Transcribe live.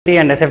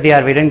And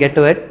SFDR, we didn't get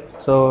to it,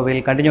 so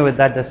we'll continue with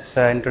that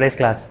in today's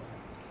class.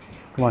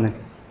 Come on in.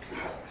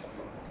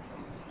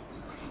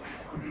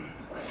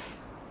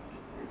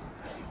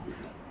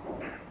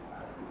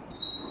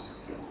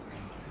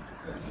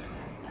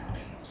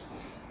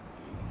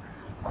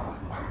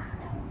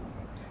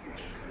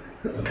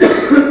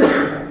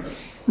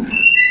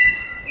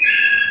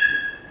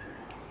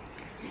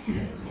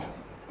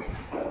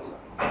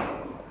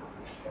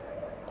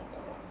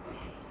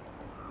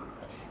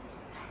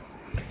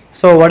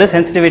 So what is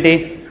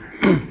sensitivity?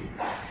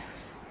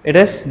 It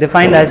is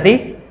defined as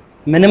the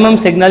minimum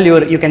signal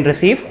you can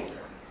receive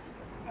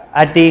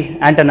at the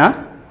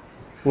antenna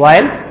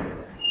while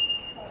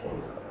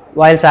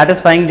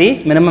satisfying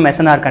the minimum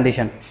SNR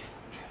condition.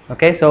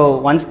 Okay, so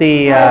once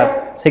the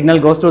signal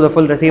goes through the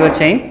full receiver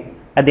chain,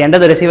 at the end of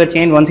the receiver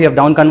chain, once you have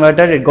down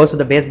converted, it goes to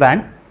the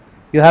baseband.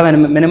 You have a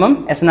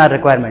minimum SNR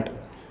requirement.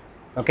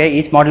 Okay,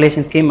 each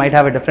modulation scheme might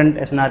have a different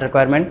SNR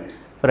requirement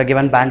for a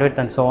given bandwidth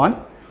and so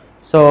on.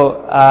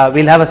 So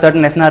we'll have a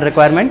certain SNR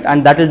requirement,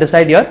 and that will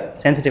decide your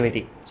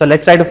sensitivity. So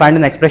let's try to find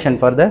an expression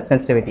for the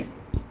sensitivity.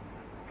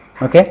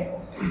 Okay,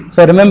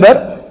 so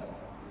remember,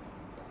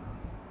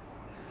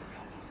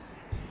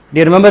 do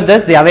you remember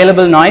this? The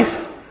available noise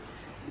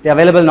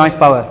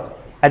power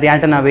at the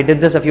antenna. We did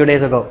this a few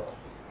days ago.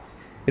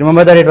 You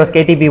remember that it was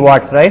kTb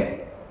watts,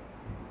 right?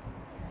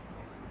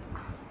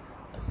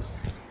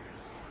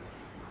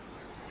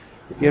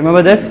 You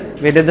remember this?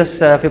 We did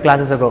this a few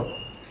classes ago.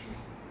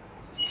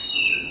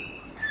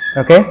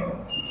 Okay.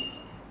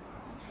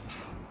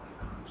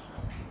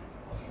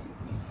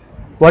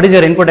 What is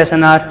your input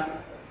SNR?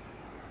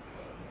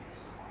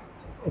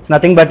 It's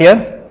nothing but your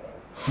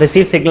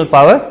received signal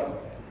power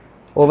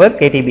over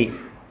kTb.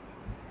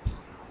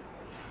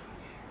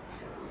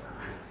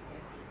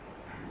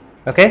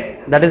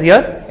 Okay, that is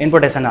your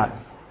input SNR.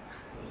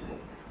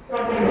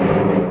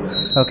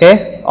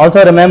 Okay.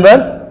 Also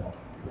remember,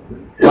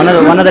 one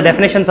of the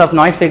definitions of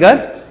noise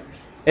figure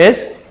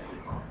is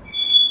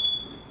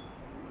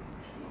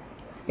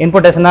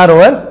input SNR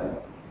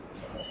over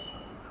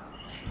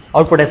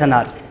output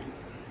SNR.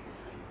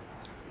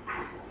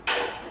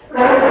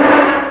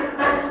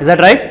 Is that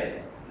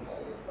right?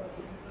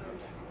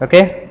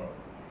 Okay.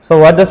 So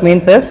what this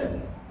means is,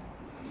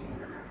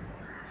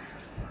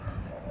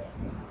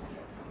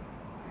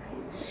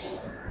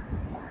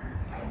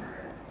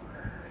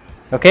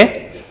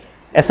 okay,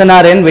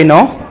 SNR in we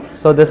know.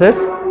 So this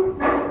is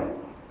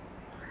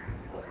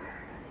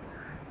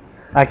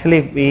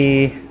actually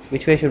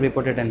which way should we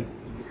put it in?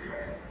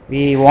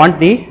 We want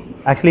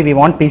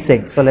P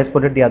sig, so let's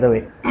put it the other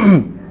way.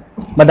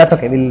 But that's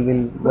okay,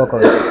 we'll work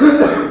on it.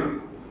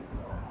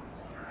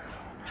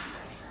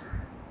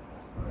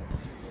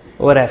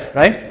 Over F,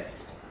 right?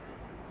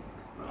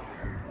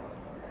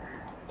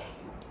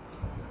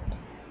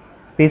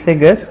 P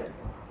sig is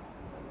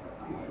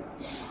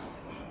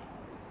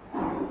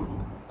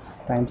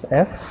times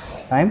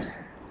F times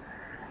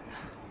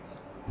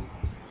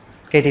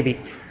kTb.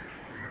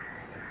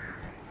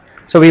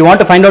 So we want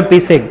to find out P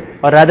sig,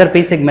 or rather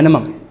P sig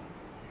minimum.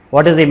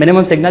 What is the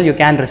minimum signal you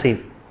can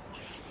receive?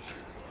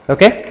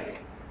 Okay.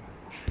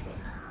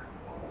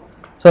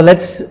 So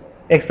let's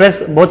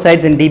express both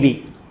sides in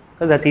dB,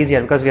 because that's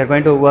easier, because we are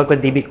going to work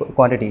with dB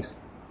quantities.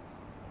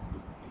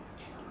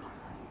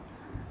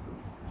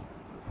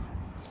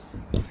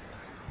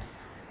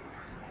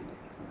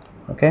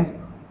 Okay.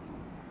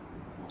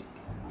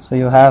 So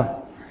you have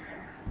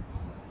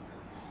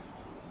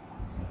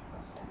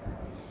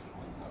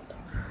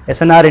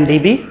SNR in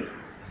dB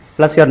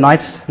plus your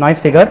noise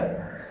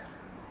figure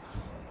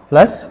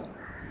plus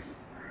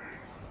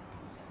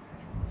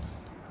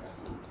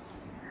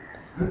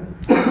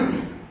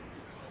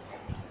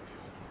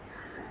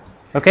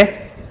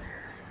okay.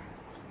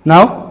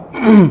 Now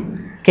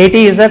kT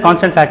is a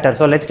constant factor,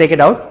 so let's take it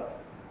out.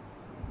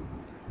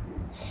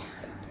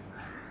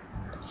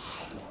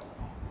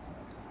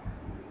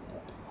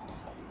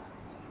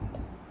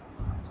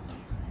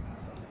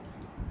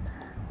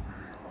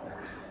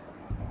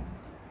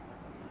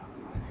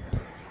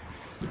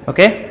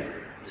 Okay,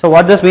 so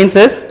what this means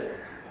is,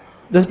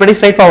 this is pretty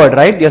straightforward,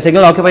 right? Your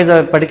signal occupies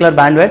a particular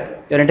bandwidth,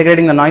 you're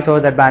integrating the noise over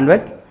that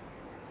bandwidth,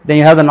 then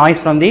you have the noise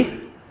from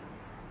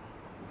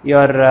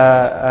your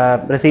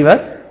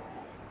receiver,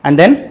 and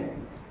then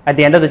at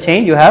the end of the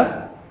chain you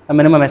have a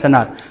minimum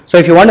SNR. So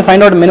if you want to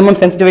find out minimum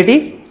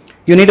sensitivity,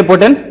 you need to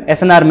put in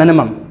SNR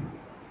minimum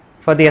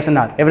for the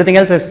SNR. Everything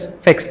else is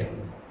fixed,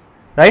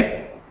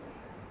 right?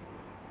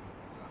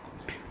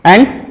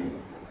 And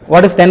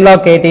what is 10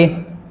 log kT?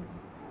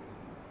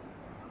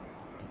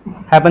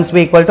 Happens to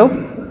be equal to,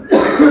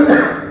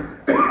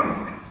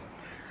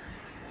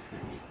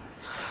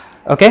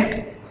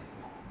 okay,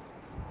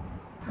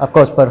 of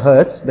course per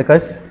hertz,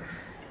 because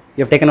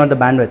you have taken out the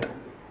bandwidth,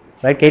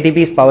 right? kTb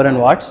is power in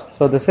watts,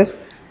 so this is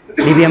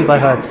dBm per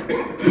hertz.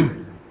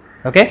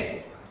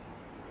 Okay,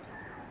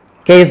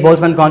 K is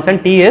Boltzmann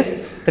constant, T is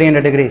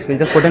 300 degrees. We'll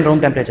just put in room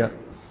temperature.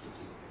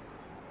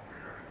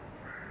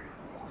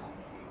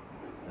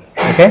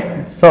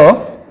 Okay,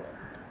 so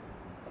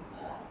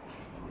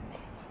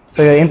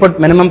So your input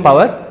minimum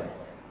power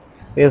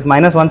is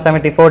minus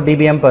 174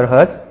 dBm per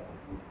hertz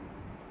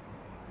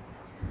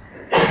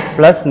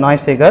plus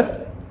noise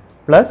figure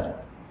plus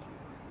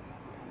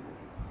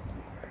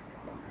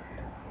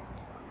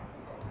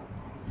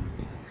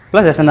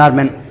SNR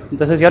min.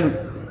 This is your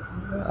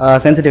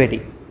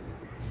sensitivity.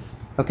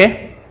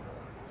 Okay.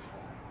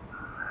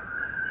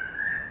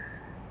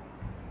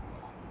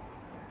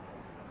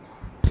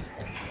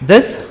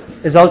 This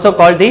is also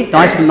called the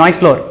noise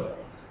floor.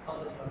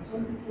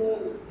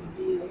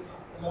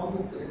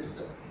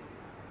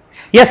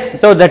 Yes,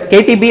 so that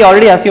KTB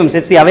already assumes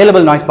it's the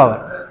available noise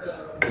power.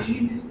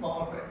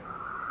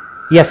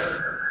 Yes.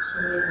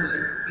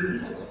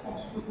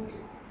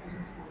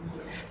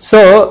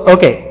 So,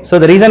 okay, so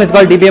the reason it's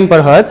called dBm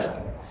per hertz,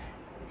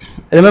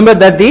 remember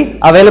that the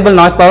available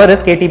noise power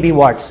is KTB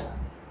watts,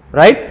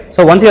 right?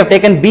 So once you have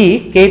taken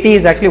B, KT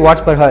is actually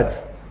watts per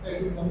hertz.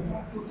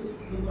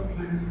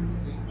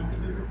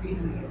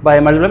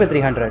 By multiply by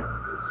 300.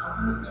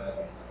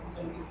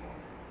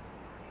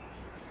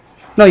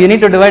 No, you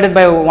need to divide it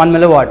by 1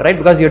 milliwatt, right?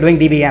 Because you're doing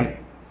dBm,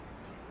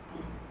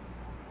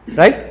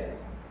 right?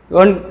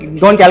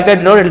 Don't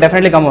calculate load; it will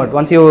definitely come out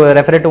once you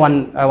refer it to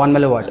 1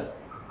 milliwatt.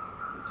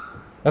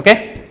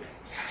 Okay,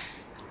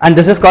 and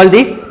this is called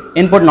the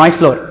input noise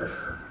floor.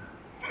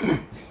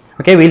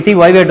 Okay, we'll see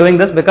why we are doing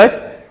this, because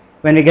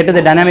when we get to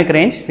the dynamic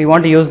range, we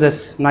want to use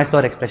this noise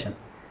floor expression.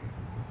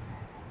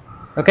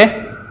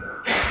 Okay.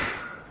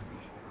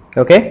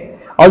 Okay.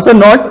 Also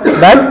note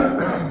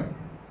that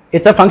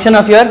it's a function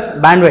of your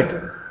bandwidth.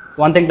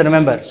 One thing to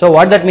remember. So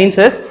what that means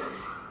is,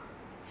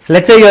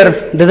 let's say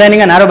you're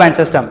designing a narrowband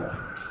system.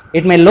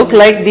 It may look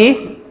like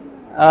the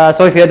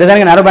so if you're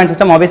designing a narrowband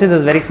system, obviously this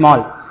is very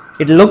small.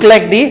 It will look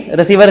like the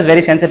receiver is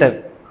very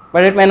sensitive,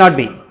 but it may not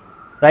be,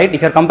 right?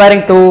 If you're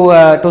comparing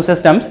two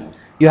systems,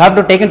 you have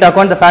to take into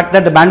account the fact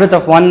that the bandwidth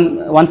of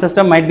one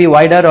system might be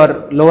wider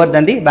or lower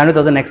than the bandwidth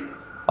of the next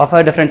of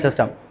a different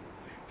system.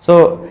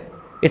 So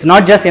it's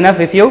not just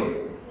enough if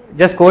you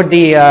just code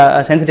the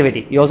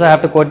sensitivity. You also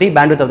have to code the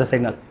bandwidth of the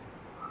signal.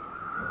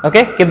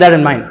 Okay, keep that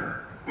in mind.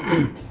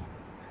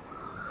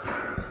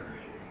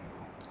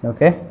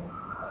 Okay.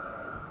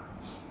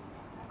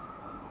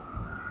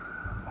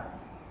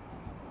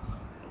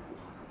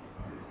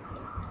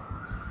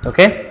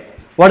 Okay,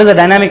 what is the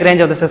dynamic range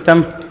of the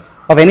system,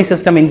 of any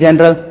system in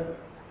general?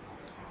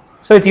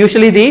 So it's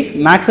usually the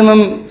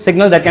maximum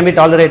signal that can be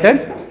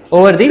tolerated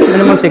over the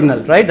minimum signal,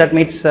 right? That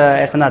meets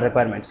SNR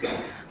requirements.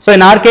 So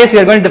in our case, we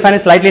are going to define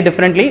it slightly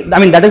differently. I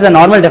mean, that is a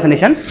normal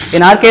definition.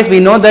 In our case, we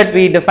know that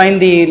we define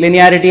the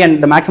linearity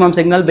and the maximum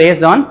signal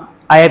based on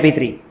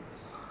IIP3.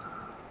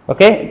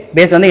 Okay,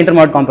 based on the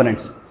intermode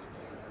components.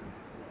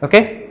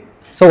 Okay,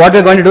 so what we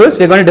are going to do is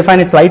we are going to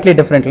define it slightly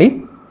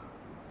differently.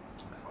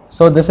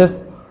 So this is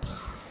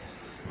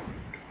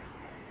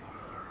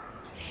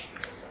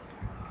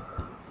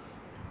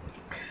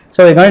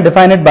so we're going to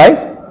define it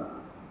by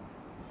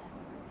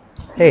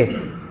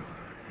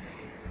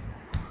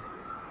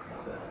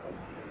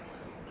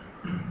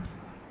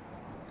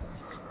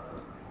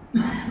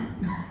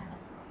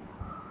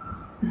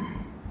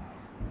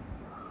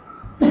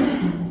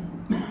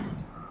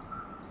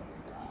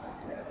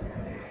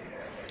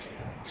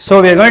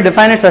So we are going to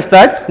define it such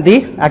that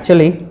the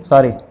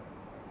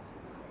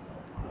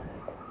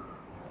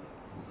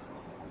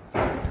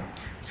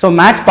so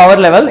max power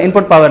level,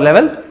 input power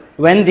level,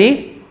 when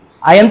the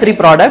IM3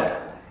 product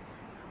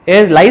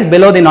lies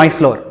below the noise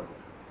floor,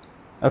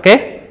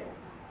 okay,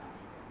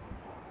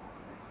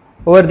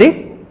 over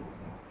the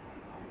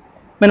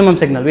minimum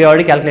signal. We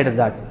already calculated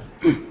that.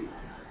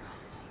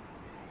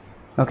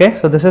 Okay,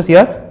 so this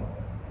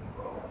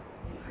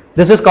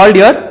is called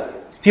your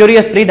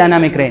spurious free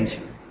dynamic range.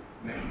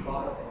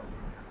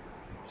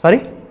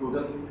 Sorry?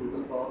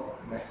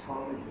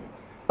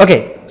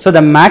 Okay, so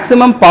the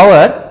maximum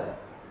power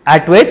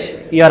at which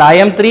your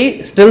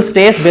IM3 still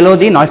stays below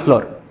the noise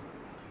floor.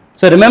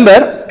 So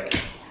remember,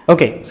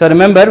 we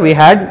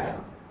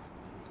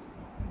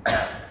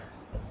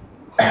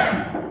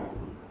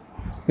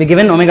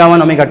given omega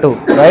 1, omega 2,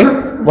 right?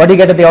 What do you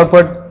get at the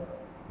output?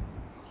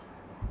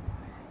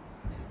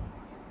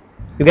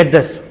 You get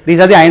this. These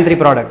are the IM3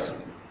 products.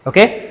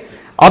 Okay.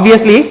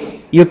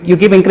 Obviously, you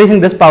keep increasing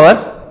this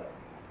power.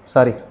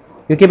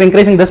 You keep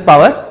increasing this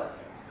power.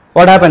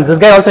 What happens? This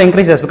guy also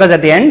increases, because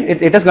at the end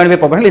it is going to be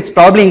proportional. It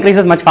probably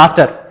increases much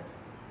faster,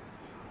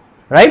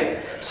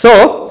 right?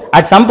 So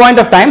at some point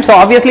of time, so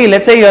obviously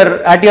let's say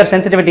you're at your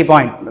sensitivity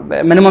point,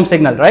 minimum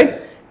signal, right?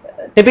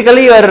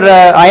 Typically your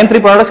IM3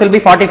 products will be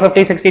 40,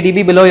 50, 60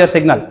 dB below your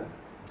signal.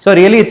 So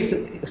really it's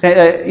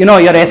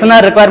your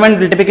SNR requirement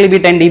will typically be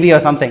 10 dB or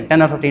something,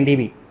 10 or 15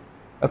 dB.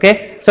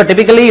 Okay, so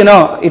typically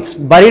it's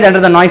buried under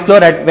the noise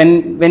floor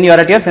when you are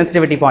at your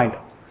sensitivity point.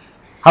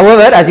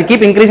 However, as you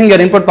keep increasing your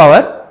input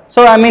power,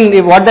 so I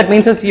mean what that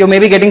means is you may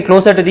be getting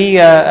closer to the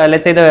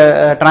let's say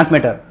the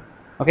transmitter.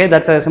 Okay,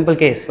 that's a simple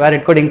case where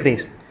it could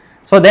increase.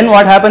 So then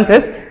what happens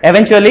is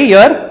eventually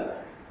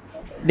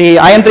the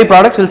IM3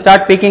 products will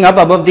start peaking up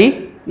above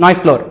the noise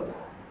floor,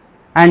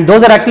 and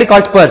those are actually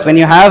called spurs. When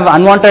you have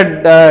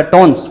unwanted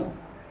tones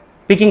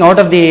peaking out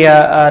of the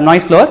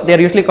noise floor, they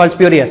are usually called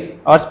spurious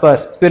or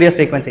spurious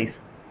frequencies,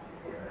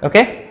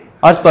 okay,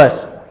 or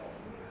spurs.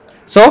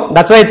 So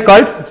that's why it's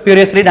called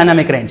spurious free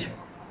dynamic range.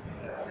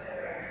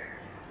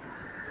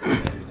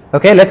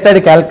 Okay, let's try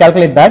to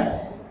calculate that.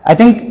 I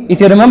think if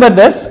you remember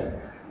this,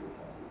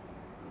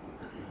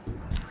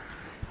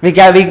 we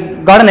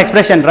got an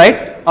expression,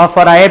 right, of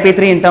for IIP3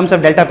 in terms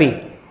of delta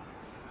P.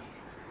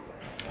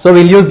 So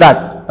we'll use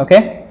that,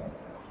 okay.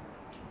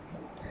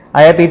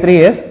 IIP3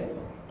 is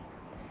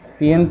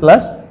Pn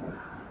plus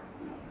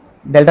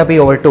delta P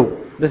over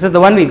 2. This is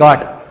the one we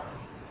got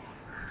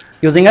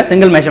using a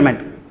single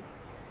measurement.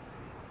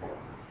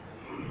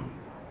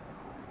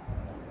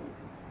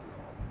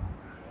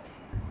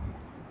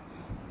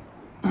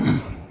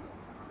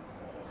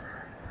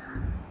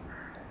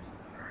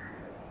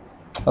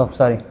 Oh,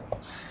 sorry.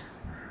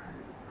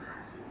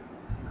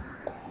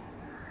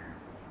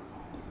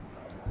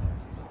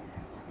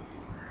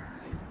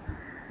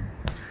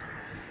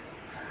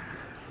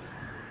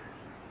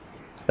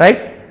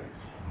 Right?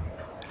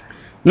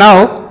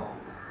 Now,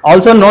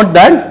 also note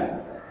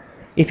that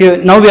if you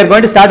now we are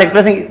going to start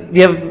expressing, we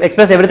have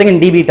expressed everything in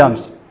dB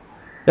terms.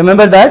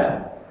 Remember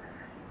that?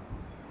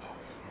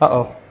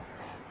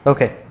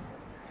 Okay.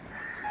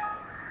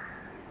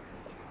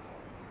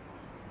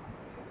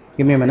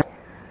 Give me a minute.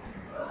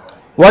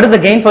 What is the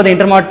gain for the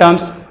intermod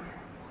terms?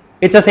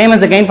 It's the same as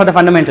the gain for the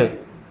fundamental,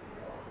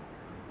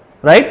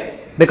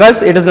 right?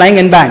 Because it is lying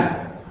in band,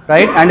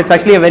 right? And it's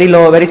actually a very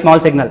low, very small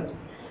signal.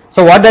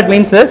 So what that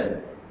means is,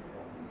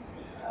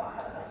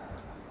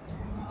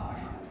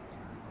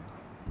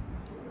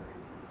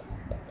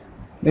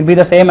 will be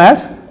the same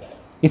as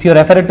if you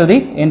refer it to the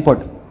input,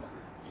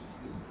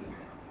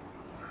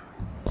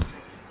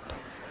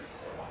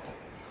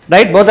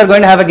 right? Both are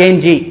going to have a gain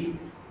G.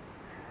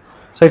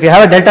 So if you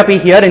have a delta P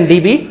here in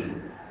dB,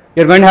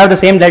 you're going to have the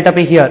same delta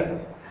P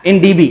here in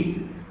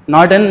dB,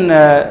 not in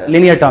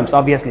linear terms,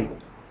 obviously.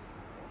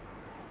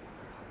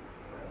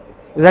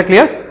 Is that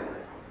clear?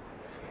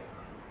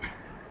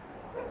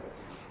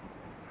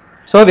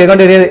 So we are going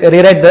to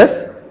rewrite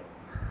this.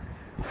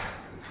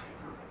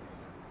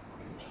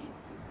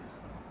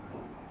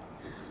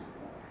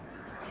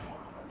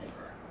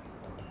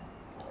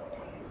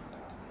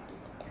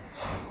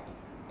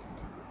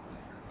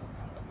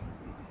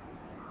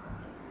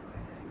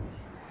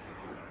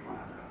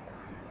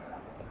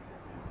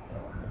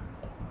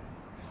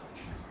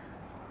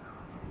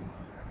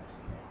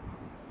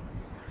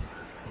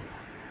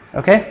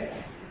 Okay.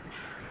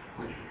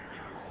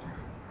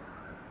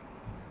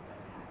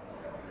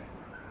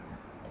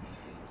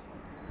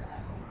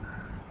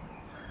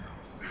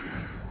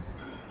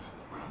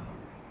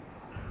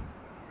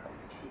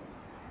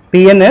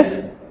 Pn is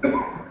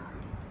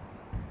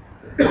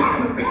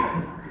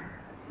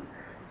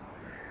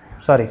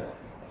sorry.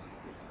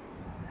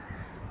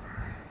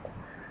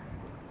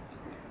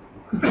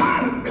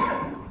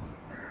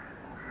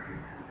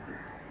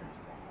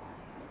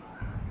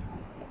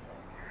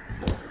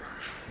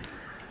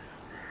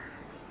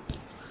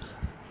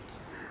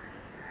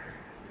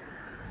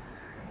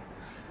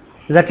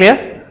 Is that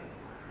clear?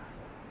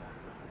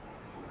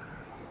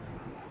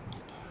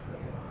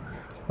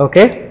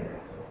 Okay.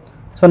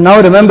 So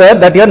now remember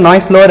that your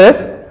noise floor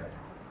is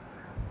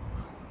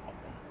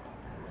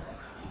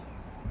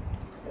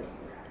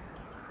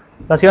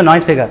that's your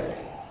noise figure.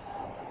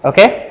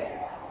 Okay,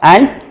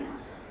 and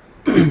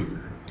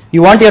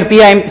you want your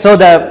PIM. So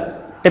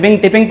the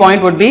tipping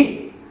point would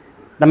be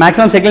the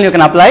maximum signal you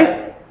can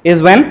apply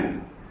is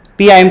when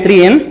PIM3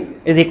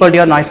 in is equal to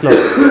your noise floor.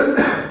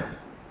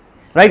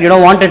 Right? You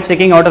don't want it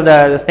sticking out of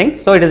this thing.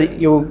 So it is,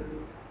 you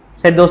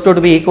set those two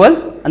to be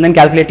equal and then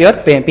calculate your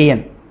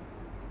PN.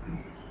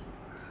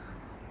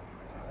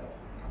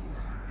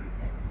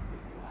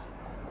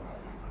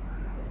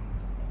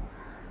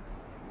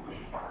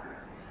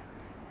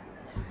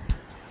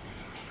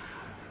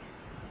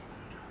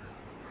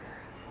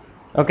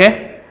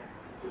 Okay,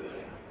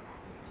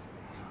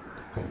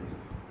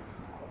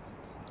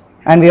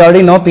 and we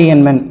already know P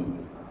in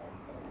min.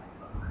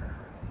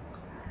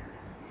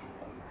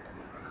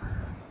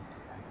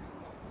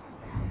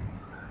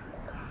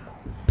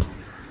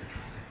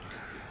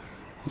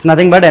 It's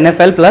nothing but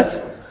NFL plus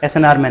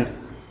SNR min.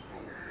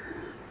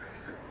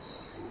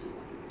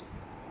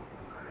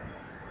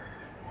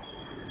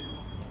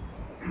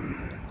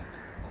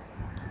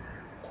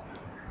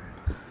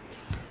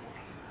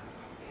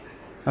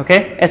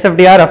 Okay,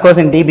 SFDR of course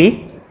in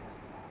dB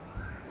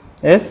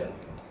is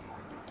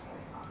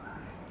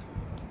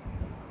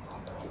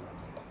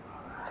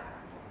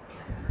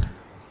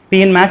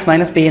P in max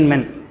minus P in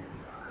min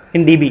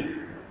in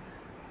dB.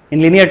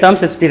 In linear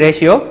terms it's the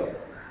ratio,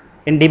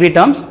 in dB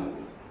terms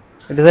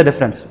it is a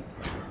difference.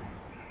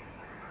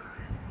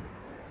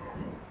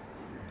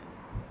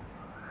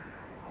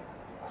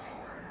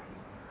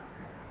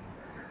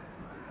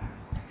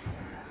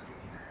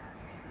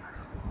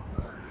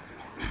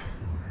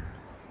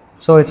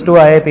 So it's 2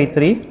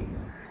 IIP3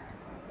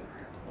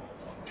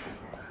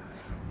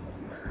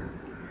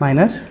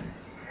 minus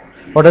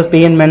what is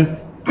P in min?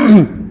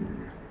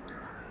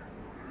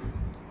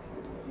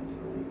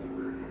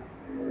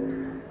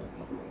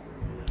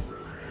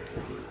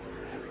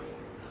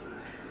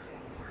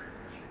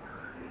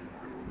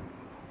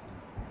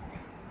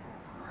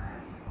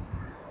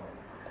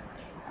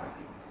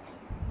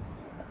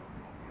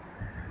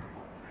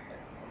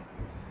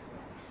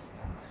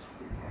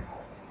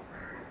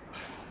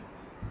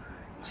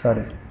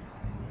 Sorry.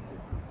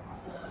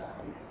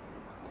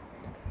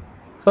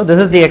 So this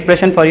is the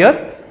expression for your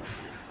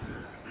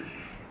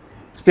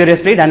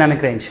spurious free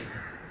dynamic range.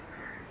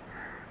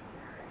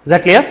 Is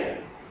that clear?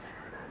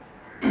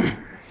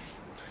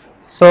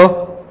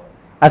 So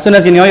as soon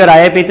as you know your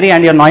IIP3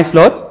 and your noise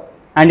floor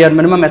and your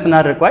minimum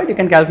SNR required, you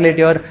can calculate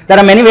your, there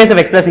are many ways of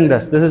expressing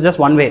this. This is just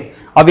one way.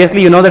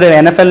 Obviously you know that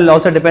NFL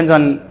also depends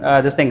on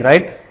this thing,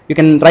 right? You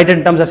can write it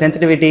in terms of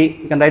sensitivity,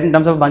 you can write it in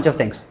terms of a bunch of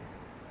things.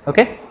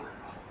 Okay?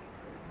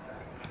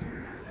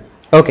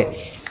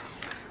 Okay.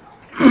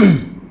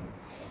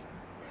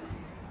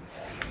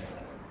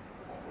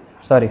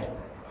 Sorry.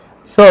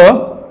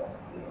 So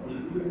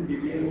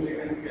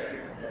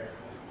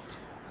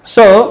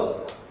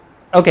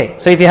okay,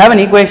 so if you have an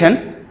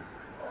equation,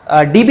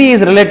 dB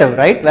is relative,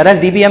 right, whereas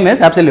dBm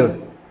is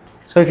absolute.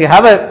 So if you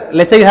have a,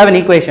 let's say you have an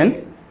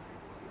equation,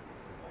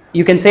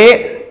 you can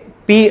say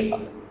P,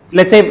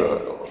 let's say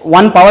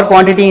one power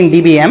quantity in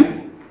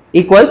dBm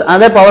equals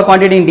another power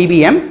quantity in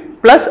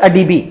dBm plus a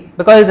dB,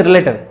 because it's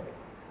relative.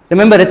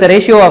 Remember, it's a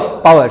ratio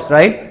of powers,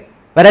 right,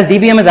 whereas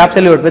dBm is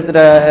absolute with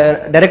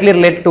directly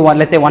related to one,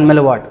 let's say 1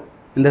 milliwatt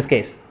in this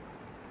case.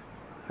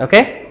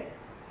 Okay,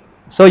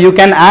 so you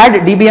can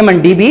add dBm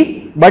and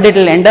dB, but it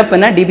will end up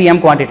in a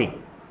dBm quantity.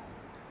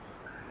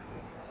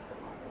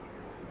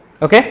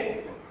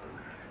 Okay,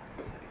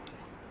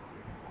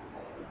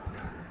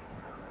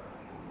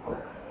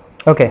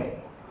 okay.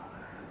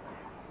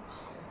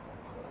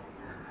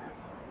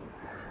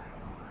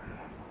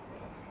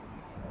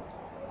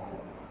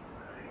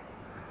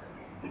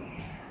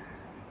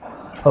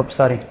 Oh,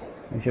 sorry,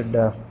 I should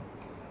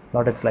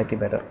plot it slightly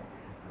better.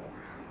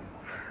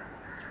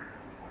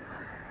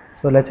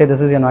 So let's say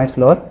this is your noise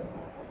floor.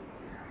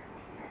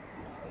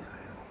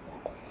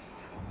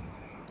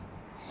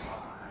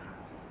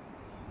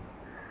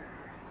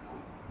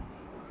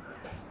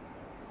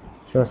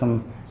 Show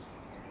some.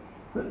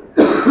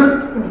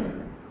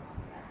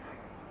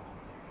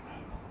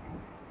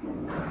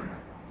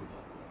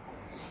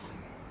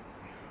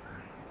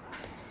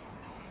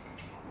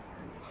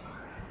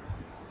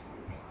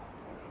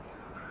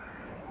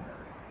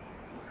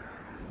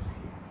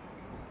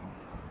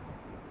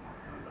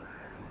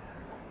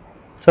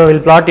 So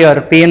we'll plot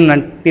your Pin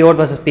and P out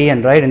versus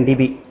Pn, right, in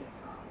dB.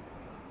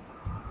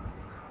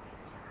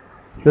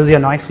 This is your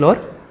noise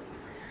floor.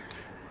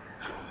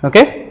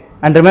 Okay,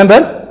 and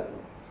remember,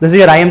 this is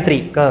your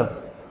IM3 curve.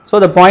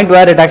 So the point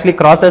where it actually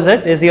crosses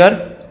it is your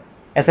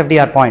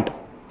SFDR point.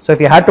 So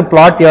if you had to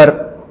plot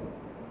your,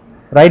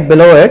 right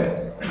below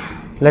it,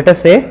 let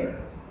us say,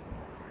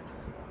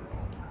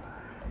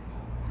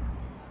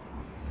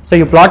 so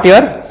you plot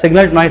your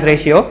signal to noise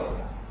ratio.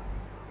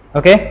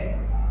 Okay,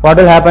 what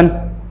will happen?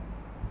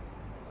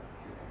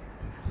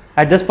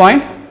 At this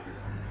point,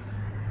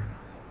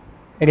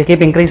 it will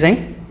keep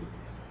increasing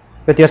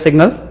with your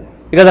signal,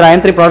 because the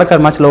IM3 products are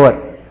much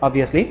lower,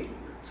 obviously.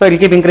 So it will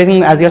keep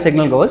increasing as your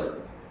signal goes.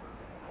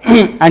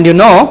 And you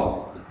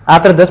know,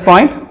 after this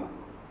point,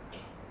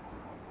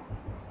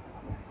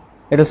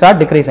 it will start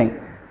decreasing,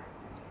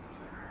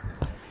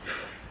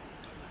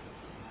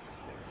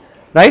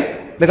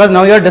 right? Because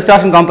now your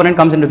distortion component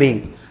comes into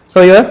being.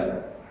 So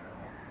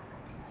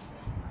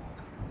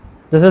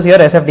this is your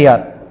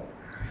SFDR.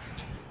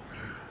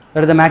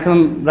 That is the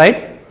maximum,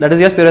 right? That is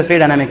your spurious free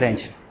dynamic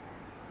range.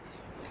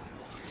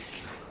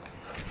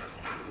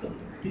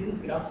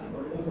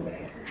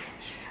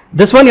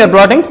 This one you are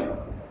plotting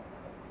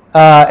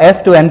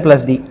S to N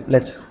plus D.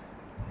 Let's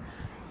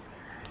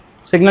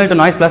signal to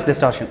noise plus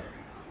distortion.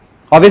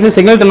 Obviously,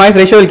 signal to noise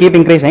ratio will keep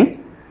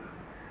increasing,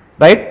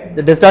 right?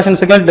 The distortion,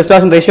 signal to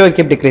distortion ratio will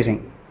keep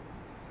decreasing.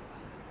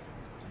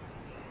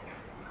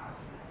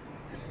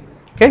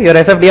 Okay, your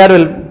SFDR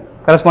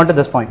will correspond to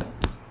this point.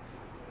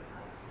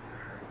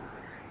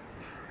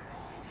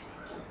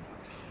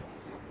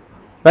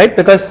 Right,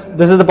 because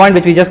this is the point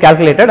which we just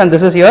calculated, and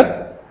this is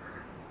your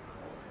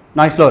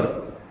noise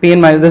floor, P in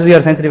minus, this is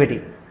your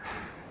sensitivity.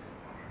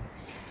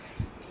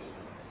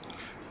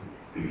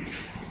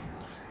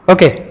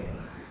 Okay,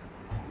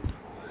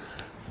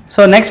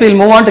 so next we will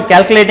move on to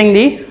calculating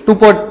the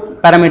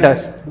two-port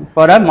parameters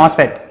for a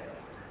MOSFET.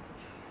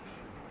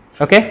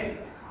 Okay,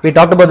 we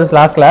talked about this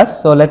last class,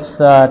 so let's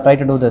try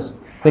to do this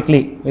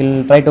quickly.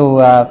 We'll try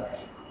to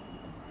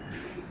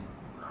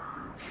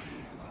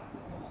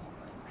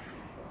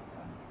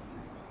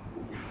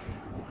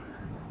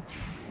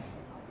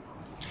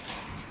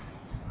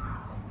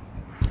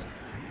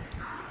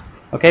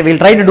okay, we'll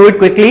try to do it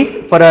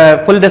quickly. For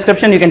a full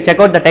description, you can check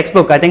out the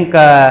textbook. I think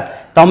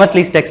Thomas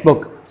Lee's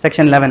textbook,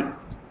 section 11.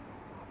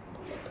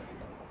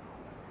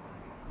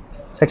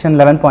 Section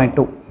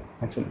 11.2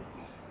 actually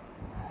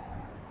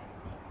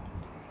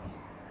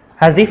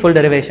has the full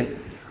derivation.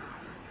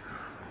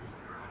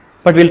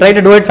 But we'll try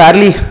to do it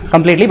fairly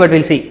completely, but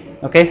we'll see.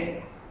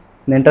 Okay,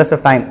 in the interest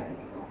of time.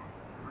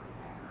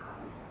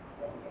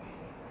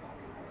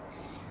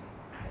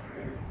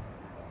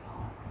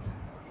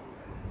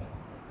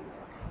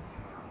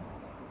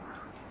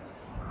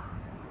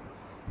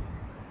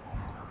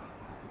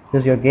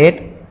 This is your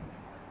gate.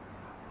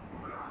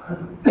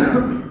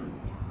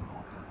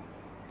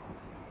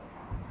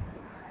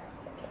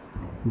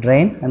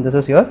 drain, and this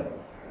is your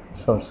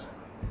source.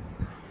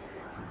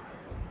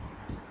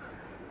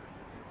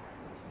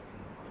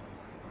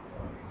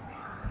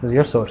 This is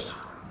your source.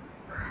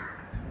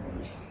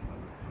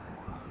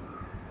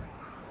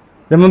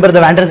 Remember the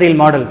Van der Zeel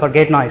model for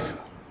gate noise.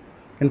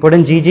 You can put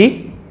in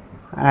GG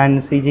and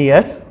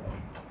CGS.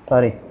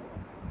 Sorry.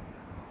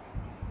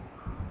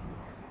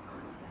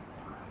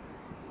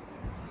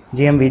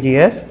 GM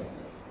VGS.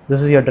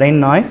 This is your drain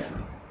noise.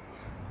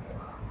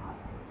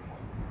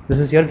 This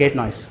is your gate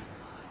noise.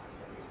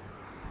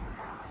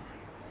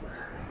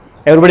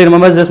 Everybody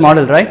remembers this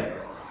model, right?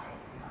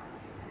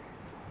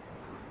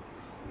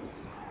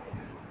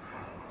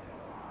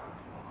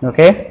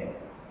 Okay.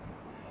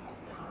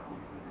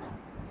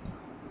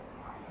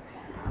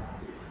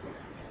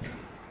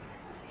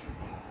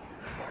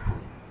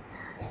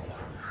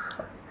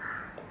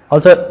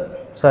 Also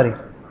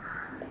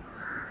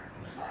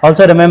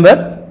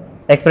remember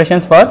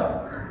expressions for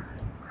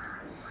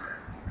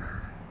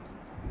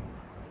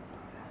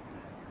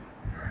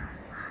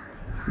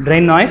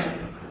drain noise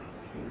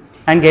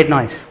and gate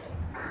noise.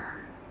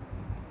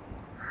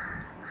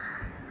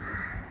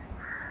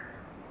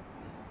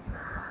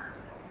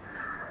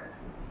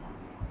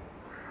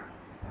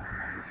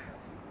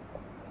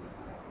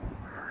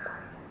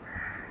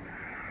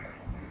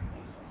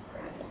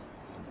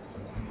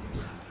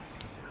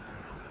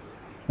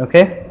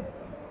 Okay.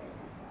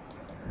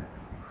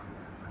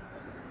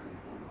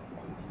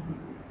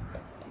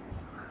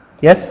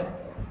 Yes.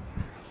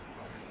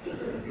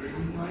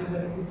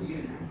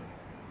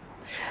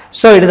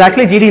 So it is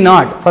actually GD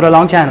naught for a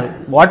long channel.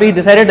 What we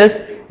decided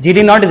is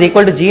GD naught is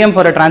equal to GM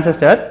for a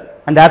transistor,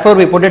 and therefore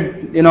we put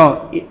it,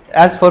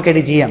 as 4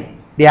 kT GM.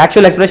 The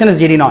actual expression is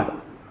GD naught.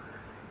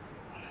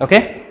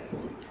 Okay.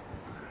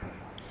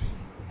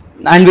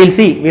 And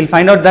we'll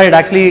find out that it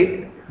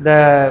actually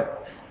the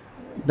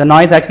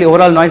noise, actually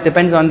overall noise,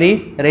 depends on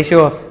the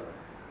ratio of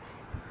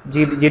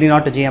GD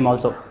naught to GM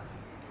also.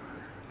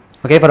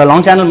 Okay, for a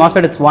long channel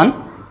MOSFET it's 1,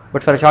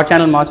 but for a short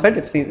channel MOSFET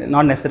it's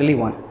not necessarily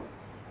 1.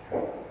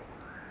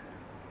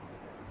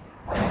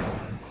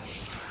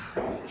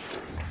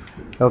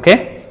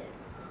 Okay.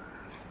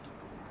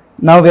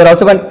 Now we are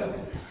also going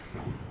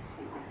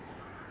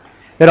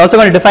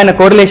to define a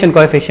correlation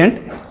coefficient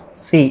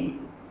C,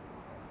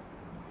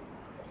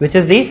 which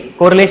is the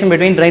correlation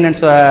between drain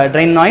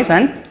noise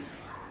and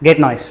gate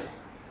noise.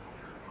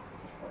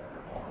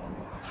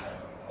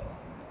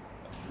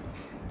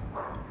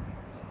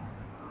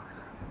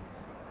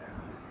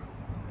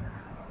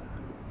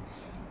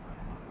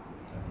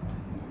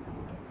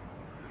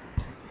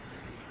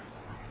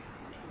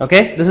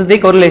 Okay, this is the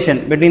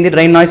correlation between the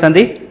drain noise and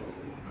the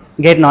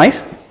gate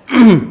noise.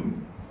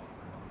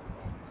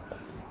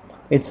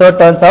 It so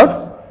turns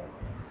out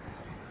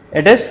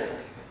it is,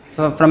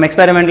 from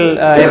experimental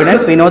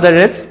evidence, we know that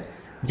it's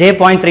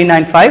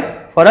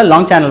J.395 for a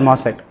long channel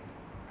MOSFET.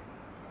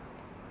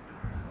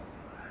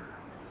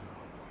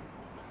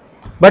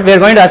 But we are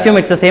going to assume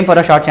it's the same for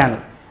a short channel.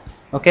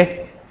 Okay.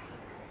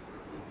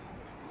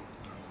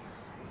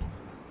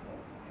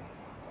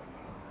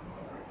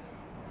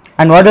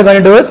 And what we are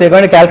going to do is we are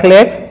going to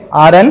calculate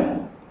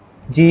Rn,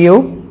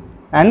 Gu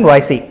and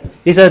Yc.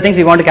 These are the things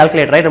we want to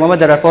calculate, right? Remember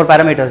there are 4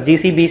 parameters: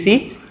 Gc,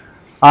 Bc,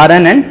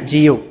 Rn and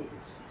Gu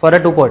for a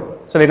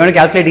 2-port. So we are going to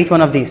calculate each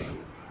one of these.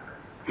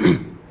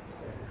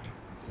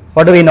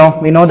 What do we know?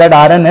 We know that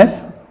Rn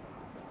is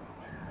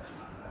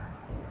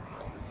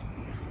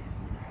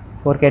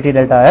 4 kT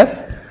delta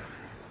F.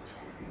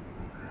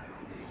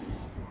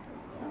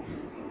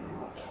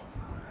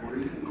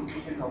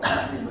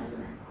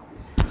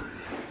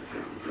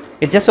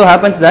 It just so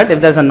happens that if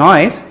there is a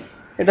noise,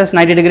 it is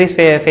 90 degrees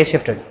phase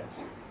shifted.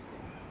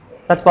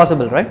 That's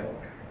possible, right?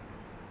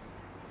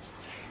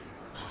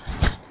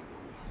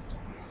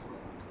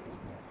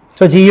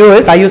 So Gu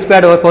is Iu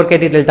squared over 4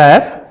 kT delta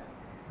F,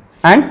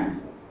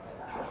 and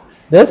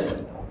this,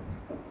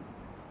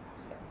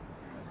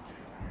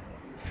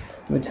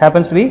 which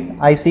happens to be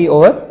Ic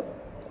over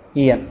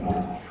En.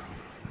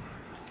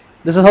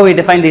 This is how we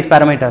define these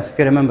parameters, if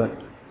you remember.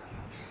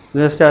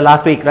 This is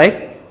last week,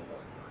 right?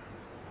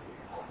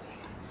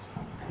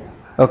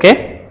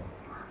 Okay.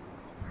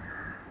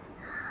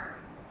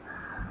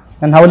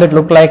 And how will it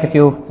look like if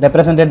you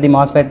represented the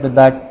MOSFET with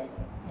that?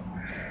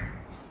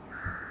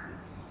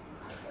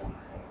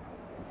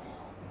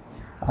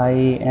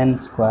 In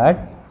squared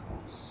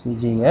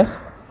CGS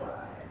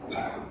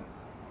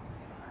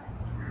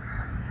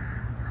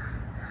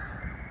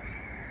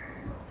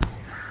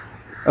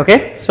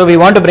okay, so we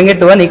want to bring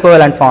it to an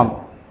equivalent form.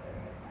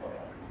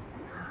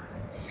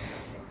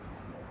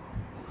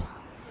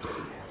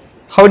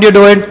 How do you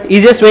do it?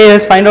 Easiest way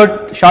is find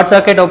out short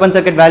circuit, open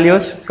circuit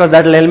values, because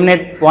that will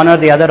eliminate one or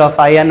the other of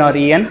In or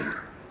En,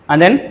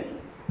 and then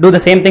do the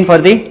same thing for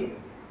the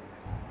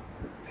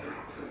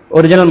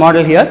original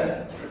model here.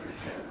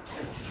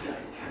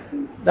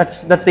 That's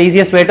the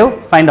easiest way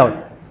to find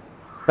out,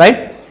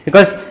 right?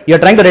 Because you are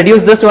trying to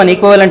reduce this to an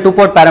equivalent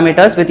 2-port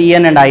parameters with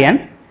En and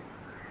In.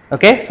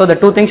 Okay, so the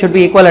two things should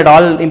be equal at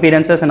all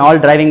impedances and all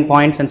driving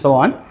points and so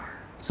on.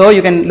 So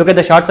you can look at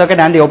the short circuit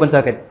and the open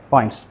circuit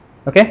points.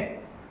 Okay.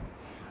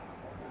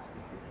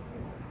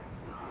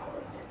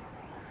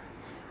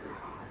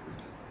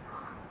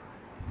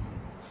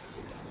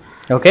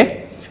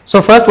 Okay.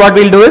 So first what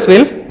we'll do is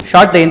we'll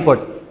short the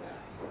input.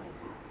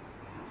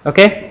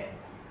 Okay.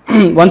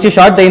 Once you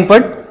short the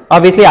input,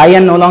 obviously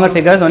IN no longer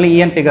figures,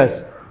 only EN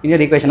figures in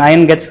your equation.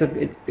 IN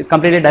is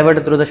completely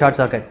diverted through the short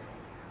circuit,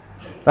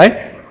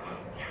 right?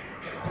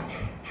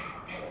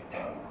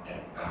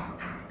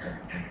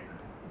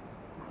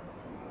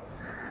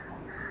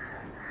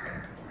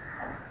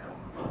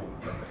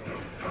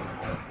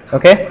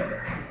 Okay.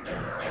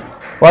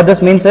 What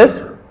this means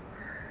is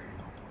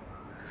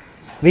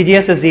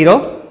VGS is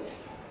 0,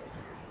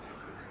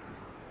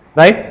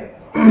 right?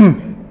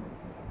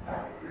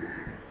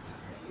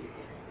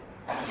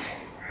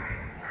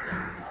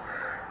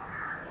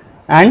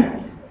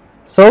 And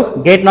so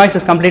gate noise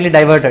is completely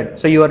diverted.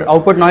 So your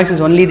output noise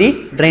is only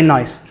the drain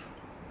noise.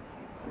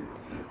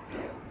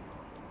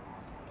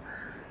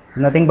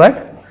 Nothing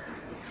but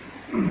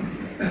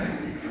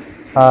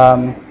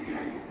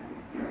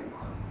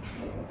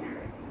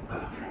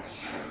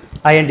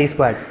INT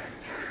squared.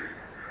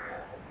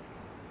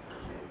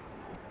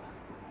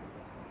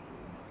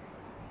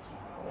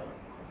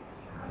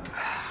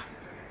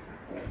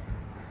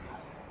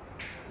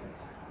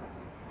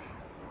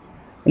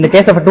 In the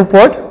case of a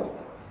 2-port,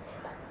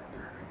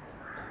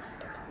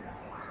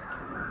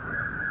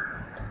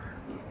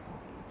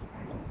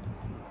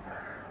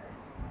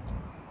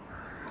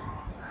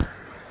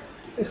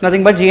 it's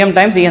nothing but GM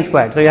times EN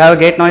squared. So you have a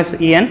gate noise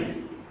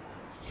EN,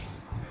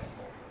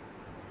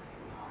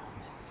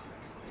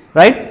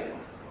 right?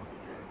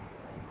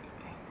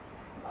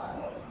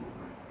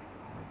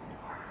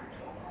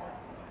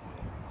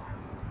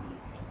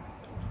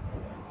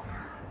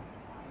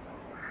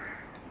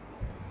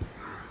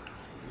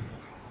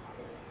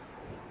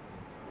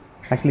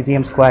 Actually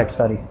GM squared,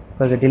 sorry,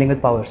 because we're dealing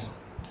with powers.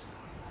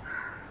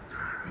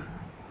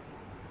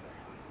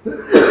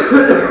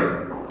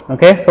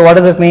 Okay, so what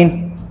does this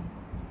mean?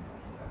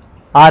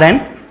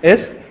 Rn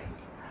is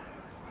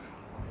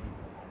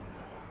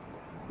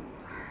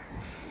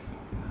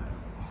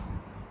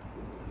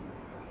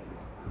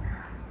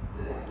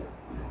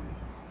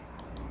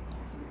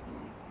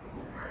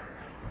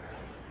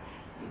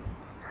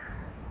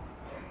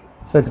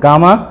so it's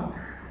gamma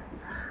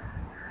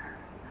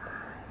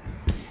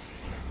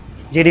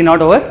GD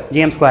naught over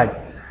GM squared,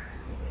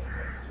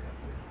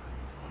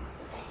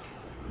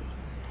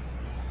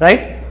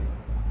 right?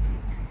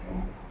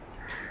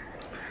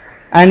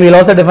 And we'll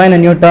also define a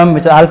new term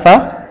which is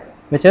alpha,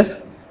 which is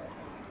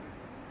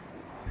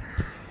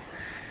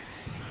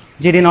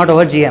GD naught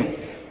over GM.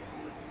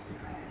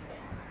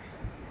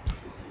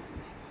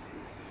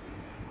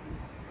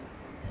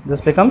 This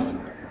becomes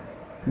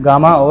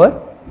gamma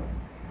over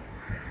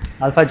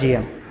alpha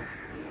GM.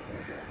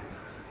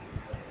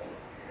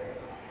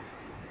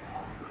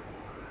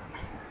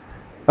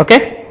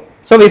 Okay,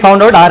 so we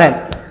found out Rn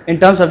in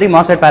terms of the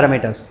MOSFET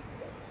parameters.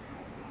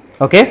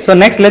 Okay, so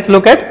next let's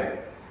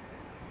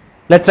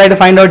try to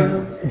find out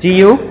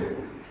GU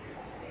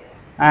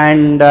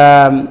and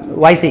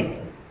YC.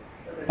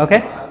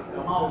 Okay.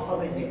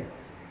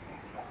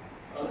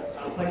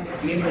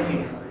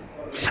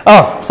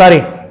 Oh,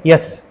 sorry.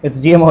 Yes, it's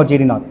GM over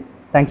GD naught.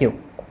 Thank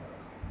you.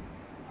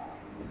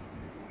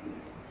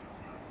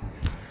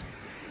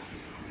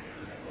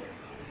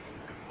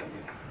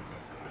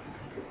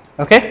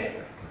 Okay.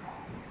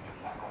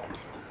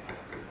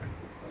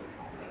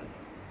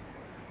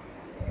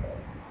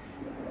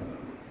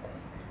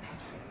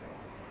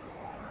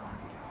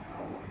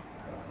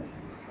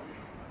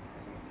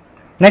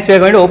 Next we are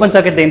going to open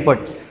circuit the input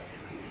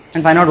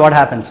and find out what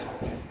happens.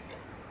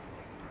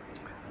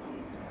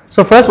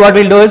 So first what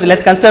we'll do is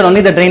let's consider only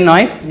the drain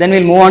noise, then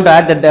we'll move on to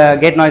add the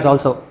gate noise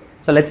also.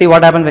 So let's see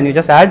what happens when you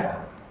just add.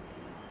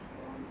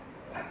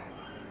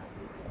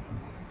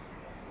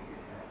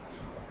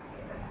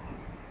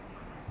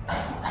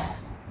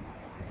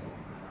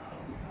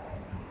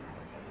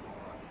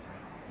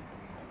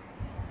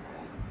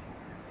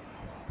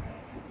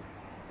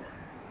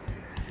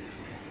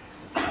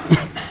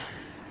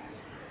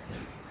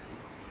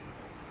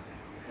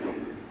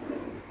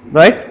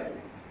 Right?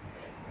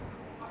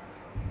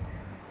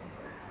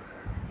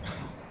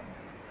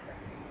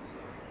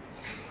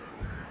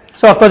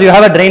 So of course you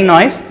have a drain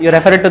noise, you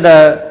refer it to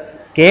the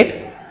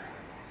gate,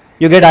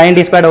 you get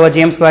INT squared over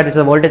GM squared, which is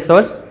a voltage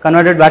source,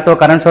 converted back to a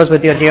current source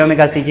with your j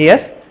omega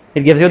CGS,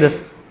 it gives you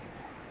this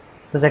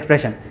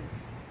expression.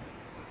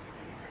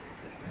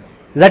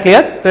 Is that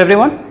clear to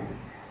everyone?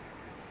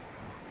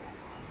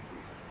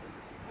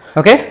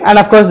 Okay, and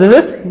of course this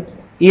is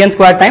En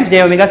squared times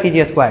j omega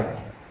CGS squared.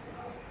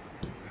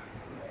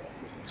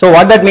 So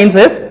what that means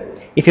is,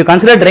 if you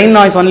consider drain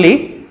noise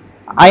only,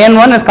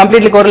 IN1 is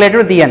completely correlated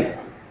with En.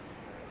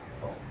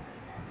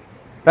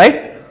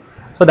 Right?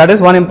 So that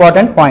is one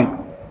important point.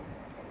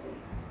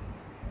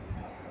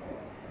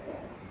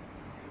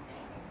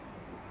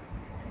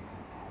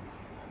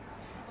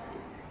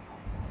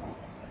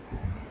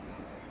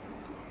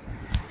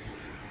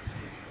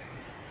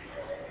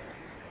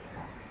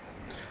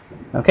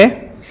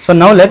 Okay, so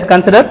now let's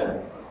consider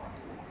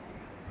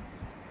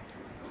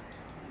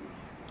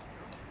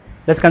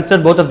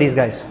both of these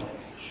guys.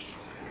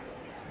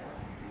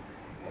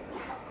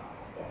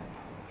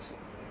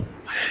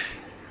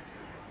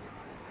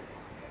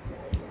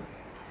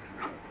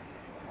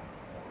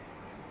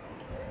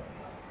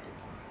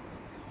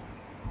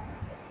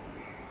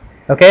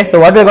 Okay, so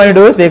what we are going to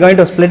do is we are going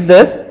to split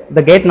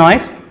the gate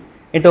noise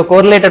into a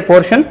correlated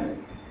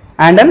portion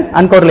and an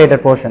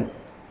uncorrelated portion.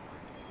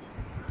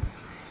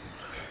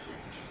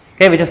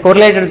 Okay, which is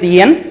correlated with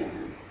En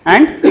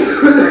and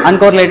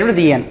uncorrelated with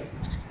En.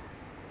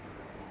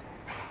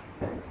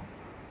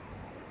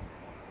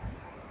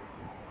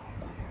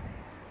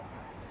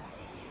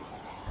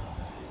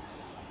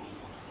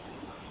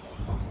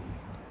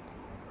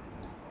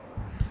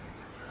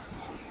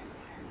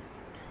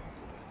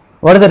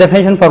 What is the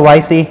definition for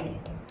YC?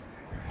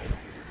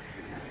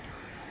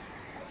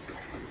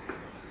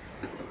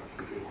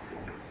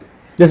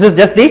 This is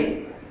just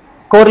the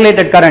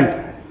correlated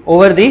current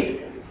over the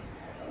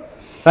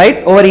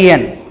over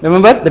En.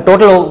 Remember the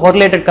total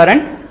correlated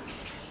current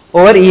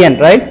over En,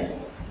 right?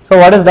 So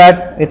what is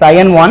that? It's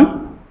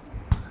In1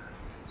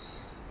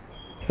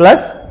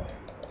 plus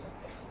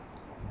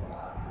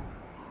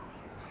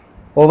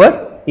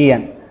over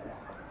En.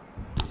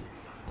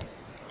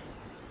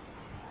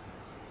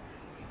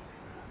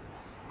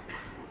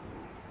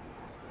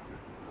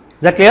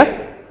 Is that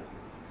clear?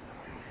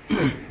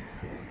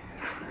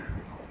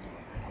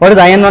 What is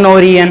In1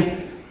 over En?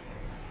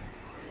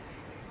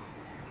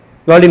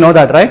 You already know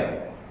that, right?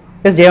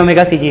 It's j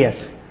omega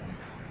CGS.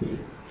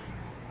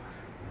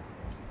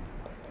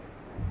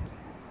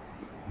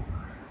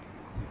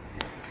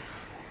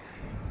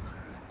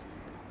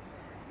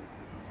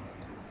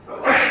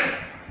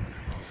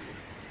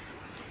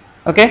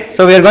 Okay,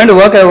 so we are going to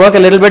work a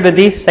little bit with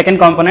the second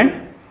component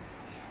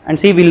and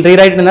see, we'll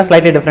rewrite it in a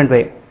slightly different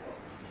way.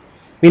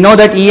 We know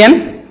that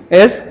En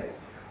is,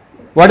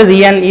 what is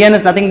En? En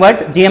is nothing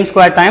but Gm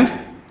squared times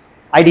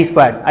ID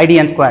squared,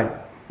 IDN squared,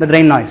 the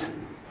drain noise.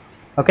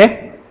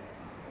 Okay.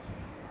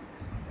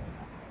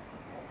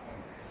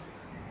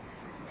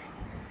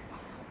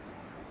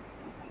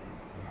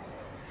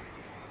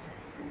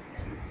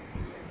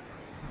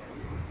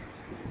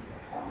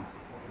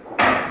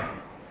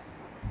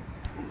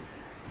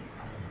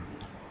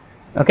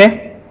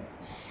 Okay.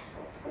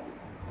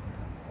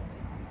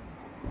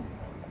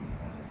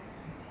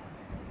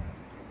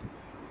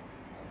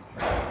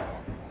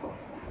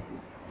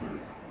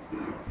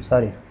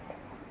 Sorry.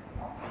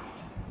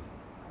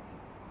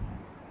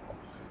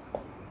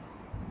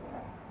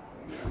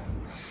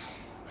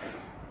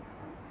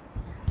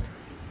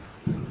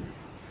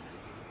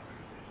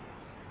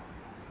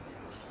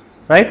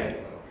 Right?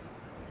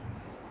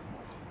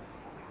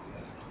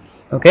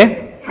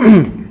 Okay.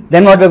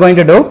 Then what we are going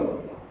to do?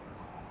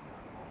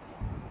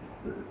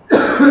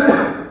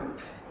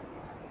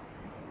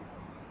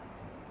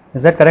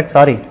 Is that correct?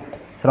 Sorry,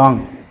 it's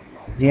wrong.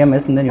 Gm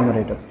is in the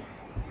numerator.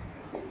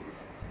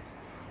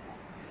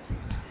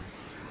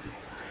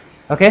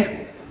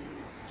 Okay.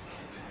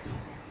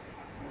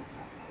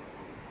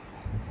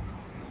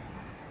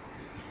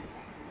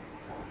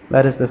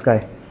 Where is this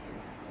guy?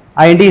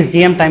 Ind is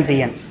Gm times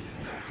En.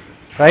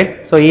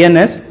 Right? So En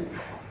is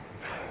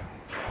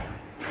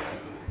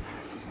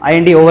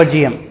Ind over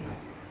Gm.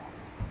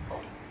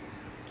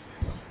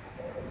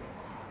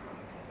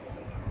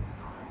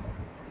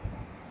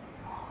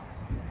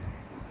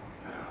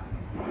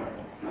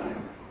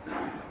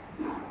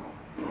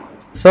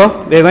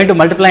 So we are going to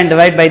multiply and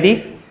divide by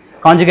the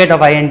conjugate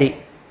of Ind.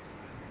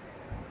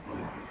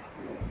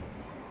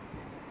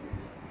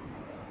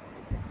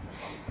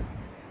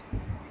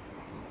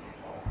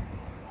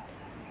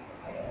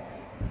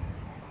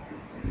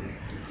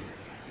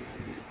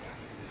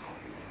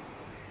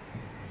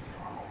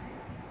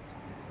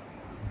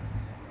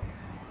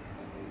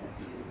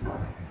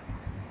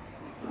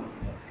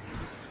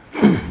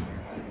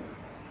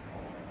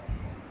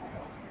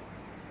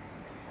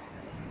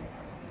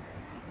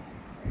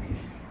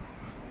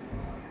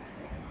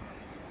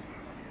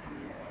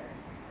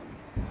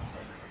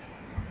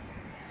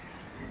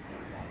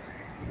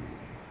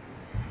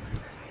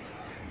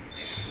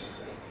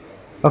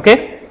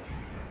 Okay.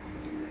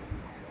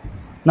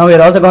 Now we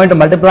are also going to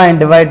multiply and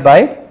divide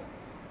by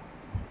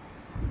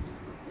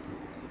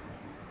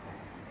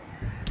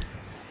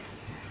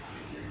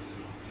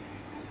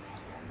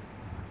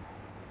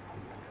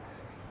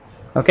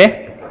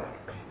okay.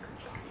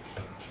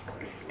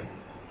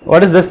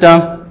 What is this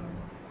term?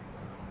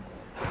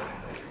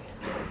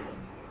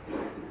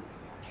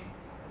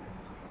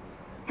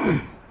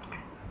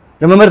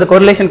 Remember the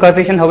correlation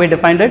coefficient, how we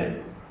defined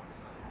it?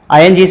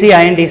 INGC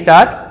IND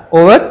star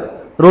over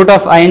root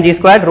of ING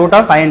squared root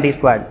of IND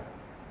squared.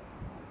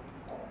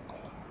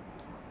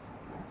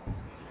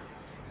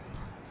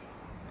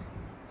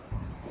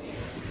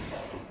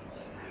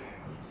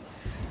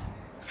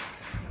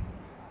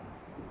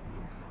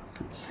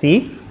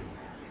 C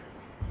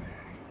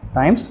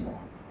times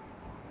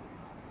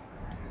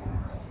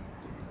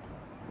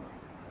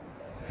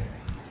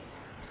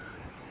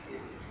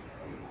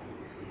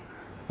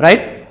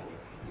right?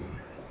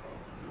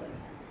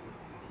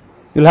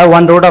 You'll have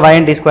 1 root of I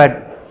and t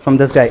squared from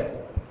this guy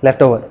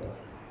left over.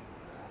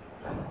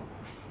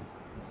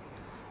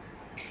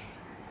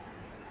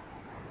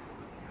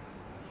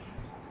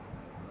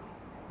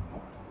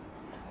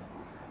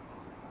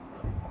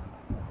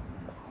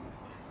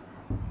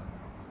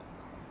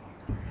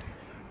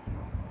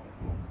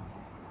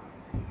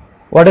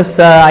 What is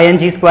I and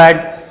g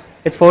squared?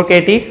 It's 4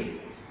 kt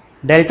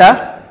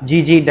delta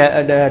gg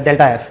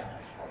delta f,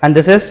 and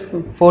this is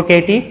 4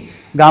 kt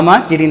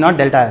gamma gd naught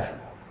delta f.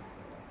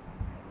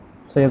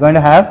 So you're going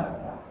to have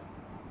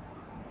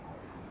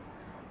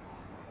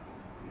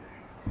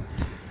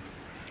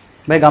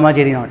by gamma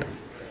gd naught.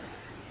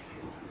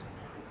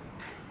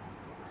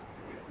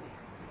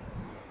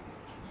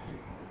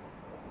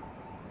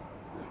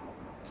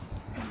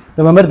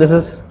 Remember, this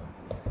is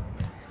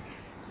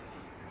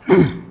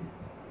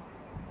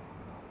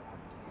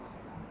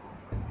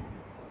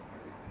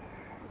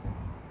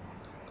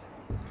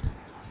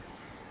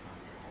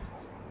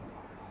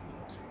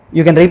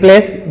you can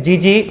replace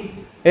Gg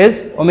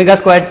is omega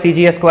squared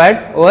Cgs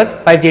squared over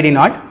 5 Gd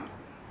naught.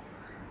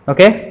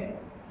 Okay,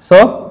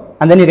 so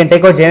and then you can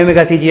take out j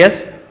omega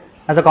Cgs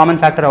as a common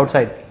factor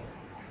outside.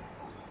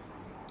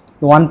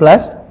 1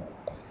 plus,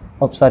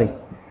 oh sorry,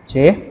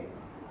 j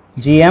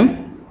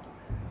gm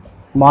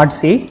mod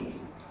c,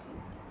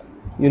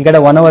 you will get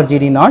a 1 over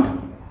Gd naught.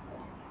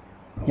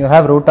 You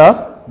have root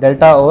of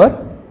delta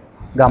over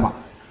gamma,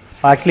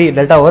 actually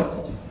delta over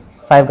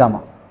 5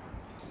 gamma.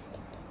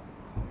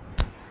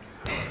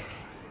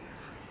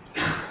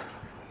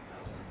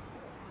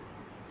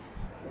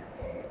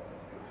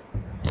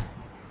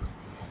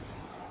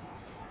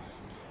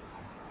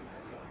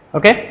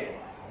 Okay,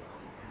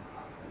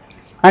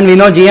 and we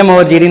know Gm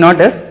over Gd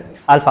naught is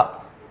alpha.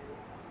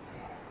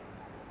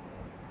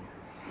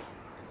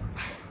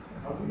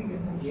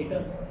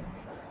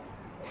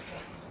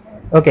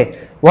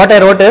 Okay, what I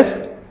wrote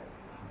is,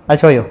 I'll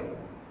show you.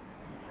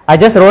 I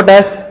just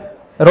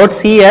wrote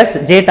C as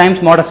J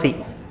times mod of C.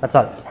 That's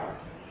all.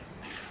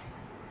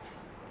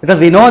 Because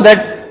we know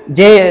that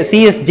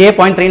C is J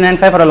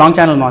 0.395 for a long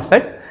channel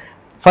MOSFET.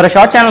 For a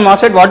short channel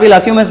MOSFET, what we'll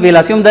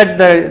assume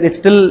that it's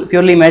still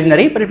purely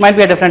imaginary, but it might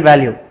be a different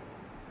value.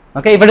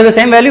 Okay, if it is the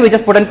same value, we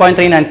just put in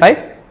 0.395.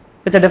 If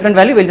it's a different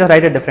value, we'll just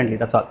write it differently.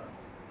 That's all.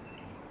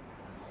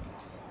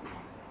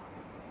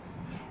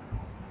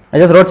 I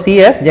just wrote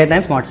C as J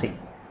times mod C.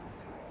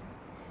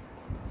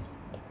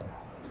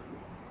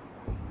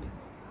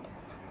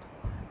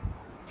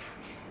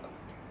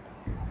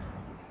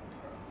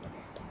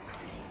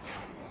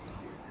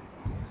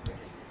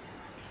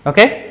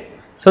 Okay,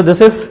 so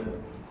this is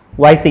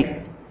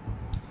YC.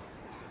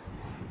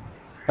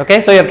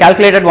 Okay, so you have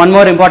calculated one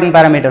more important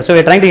parameter. So we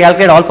are trying to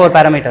calculate all 4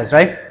 parameters,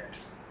 right?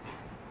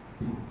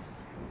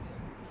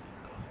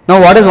 Now,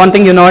 what is one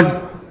thing you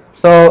know?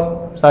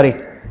 So, sorry.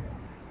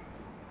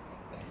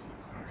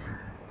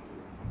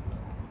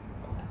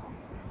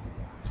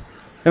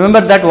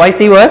 Remember that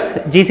YC was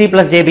GC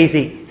plus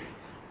JBC.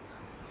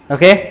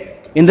 Okay,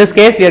 in this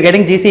case, we are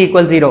getting GC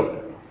equals 0.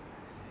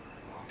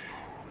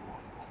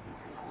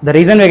 The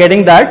reason we are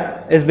getting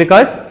that is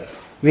because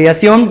we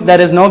assumed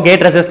there is no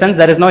gate resistance,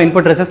 there is no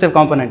input resistive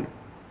component.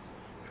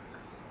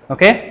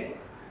 Okay,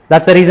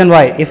 that's the reason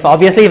why. If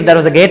there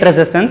was a gate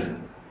resistance,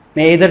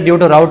 either due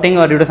to routing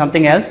or due to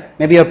something else,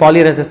 maybe a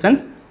poly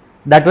resistance,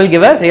 that will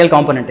give a real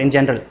component in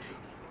general.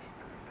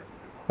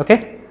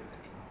 Okay.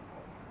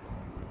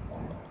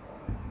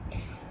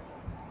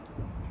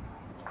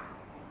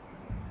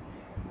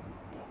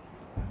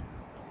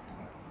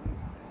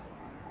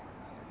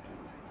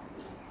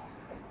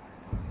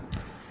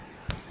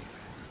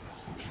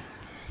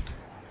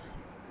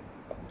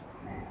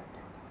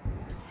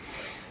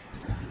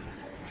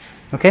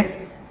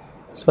 Okay,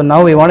 so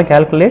now we want to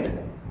calculate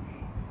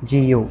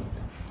GU.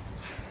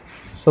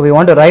 So we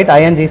want to write I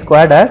and G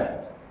squared as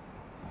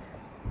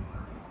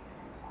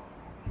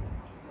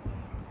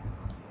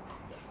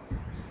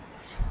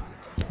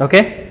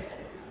okay,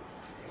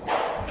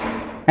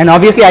 and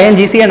obviously I and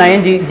GC and I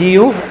and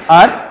GU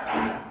are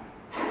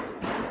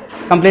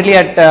completely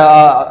at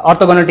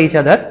orthogonal to each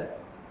other.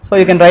 So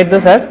you can write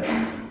this as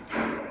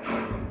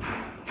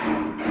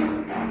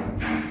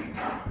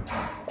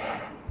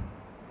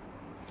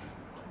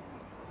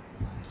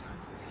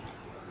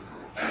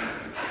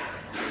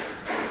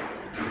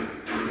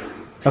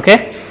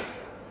okay.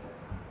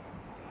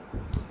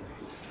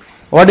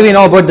 What do we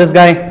know about this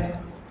guy?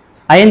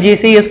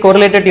 INGC is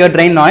correlated to your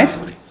drain noise,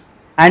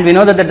 and we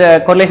know that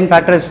the correlation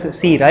factor is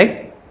C,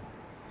 right?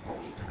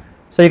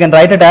 So you can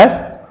write it as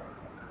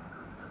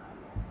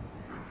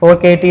 4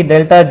 kT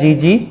delta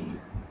GG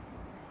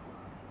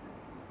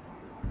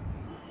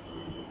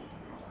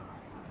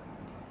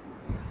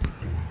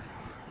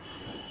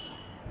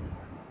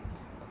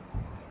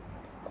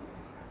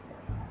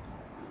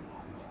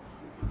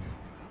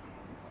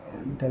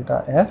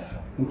delta F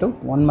into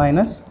 1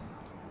 minus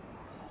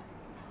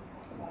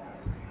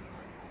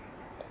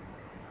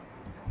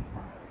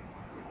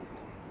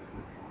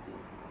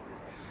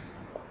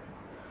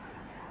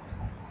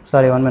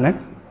sorry, 1 minute.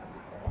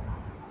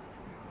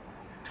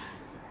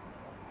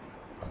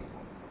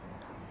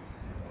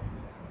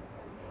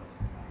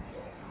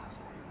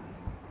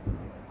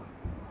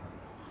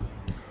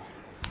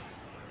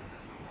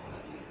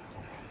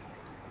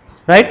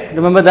 right?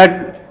 Remember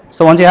that.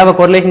 So once you have a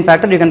correlation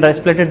factor, you can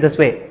split it this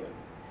way.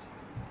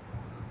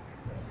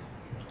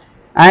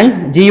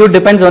 And GU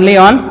depends only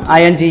on I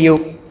and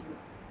GU.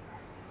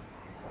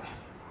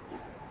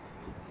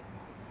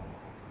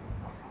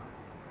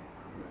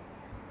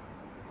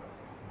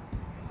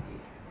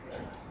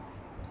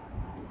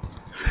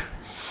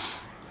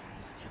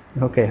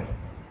 Okay.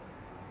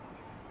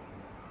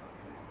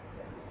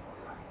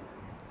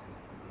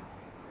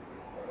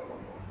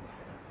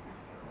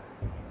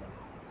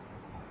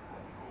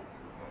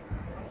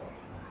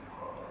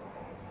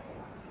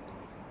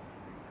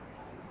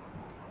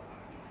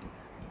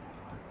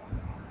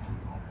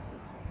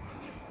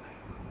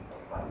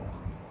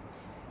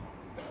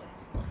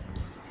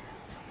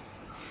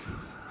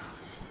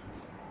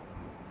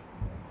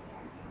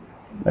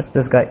 That's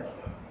this guy.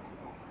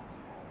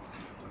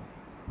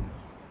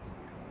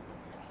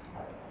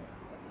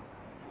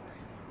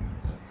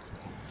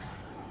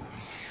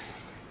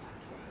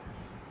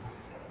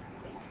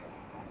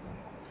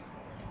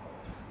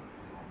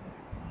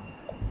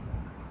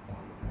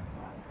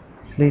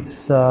 So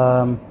it's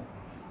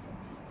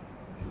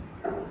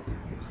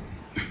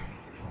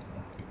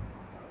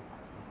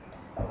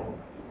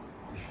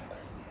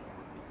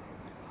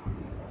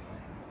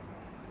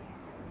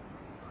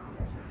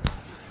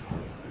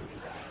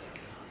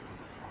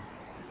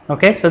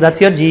okay, so that's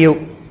your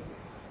GU.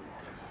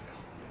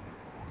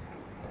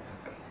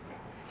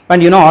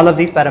 And you know all of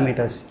these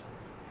parameters.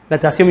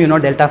 Let's assume you know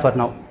delta for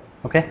now.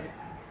 Okay.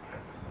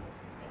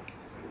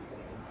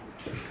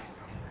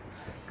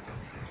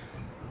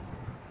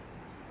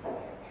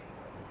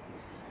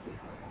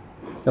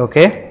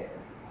 Okay.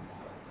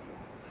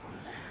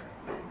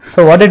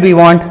 So what did we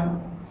want?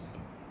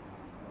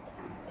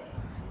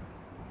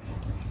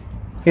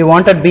 We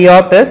wanted B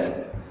opt is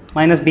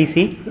minus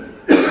BC.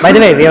 By the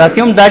way, we have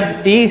assumed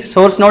that the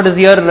source node is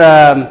your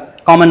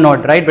common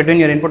node, right, between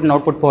your input and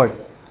output port.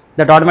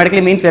 That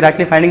automatically means we are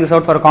actually finding this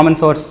out for a common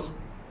source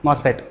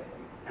MOSFET,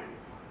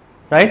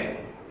 right?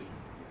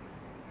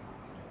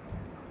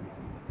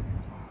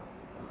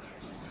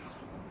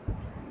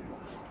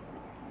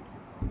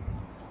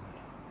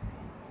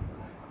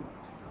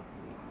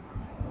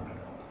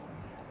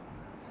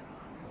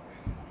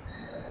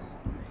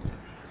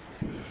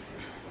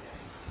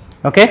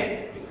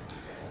 Okay.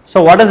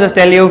 So what does this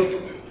tell you?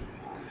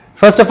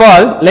 First of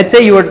all, let's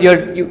say you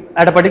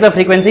at a particular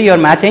frequency you are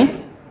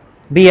matching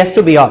BS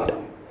to B opt.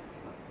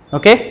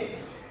 Okay.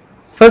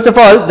 First of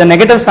all, the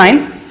negative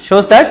sign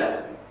shows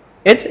that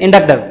it's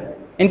inductive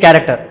in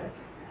character.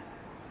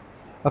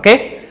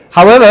 Okay.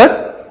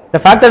 However, the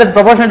fact that it's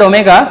proportional to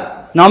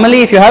omega,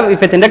 normally if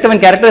it's inductive in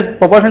character, it's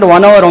proportional to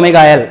 1 over omega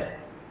L,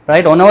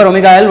 right? 1 over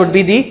omega L would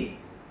be the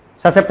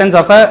susceptance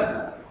of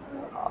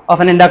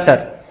an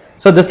inductor.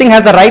 So this thing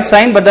has the right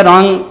sign but the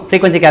wrong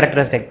frequency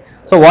characteristic.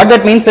 So what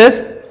that means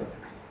is,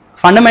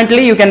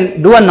 fundamentally you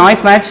can do a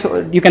noise match,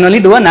 you can only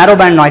do a narrow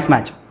band noise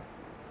match.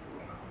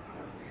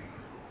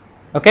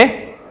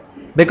 Okay,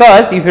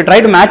 because if you try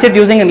to match it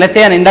using, let's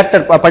say, an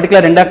inductor, a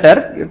particular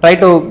inductor, you try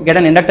to get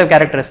an inductive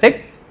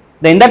characteristic,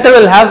 the inductor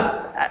will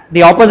have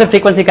the opposite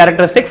frequency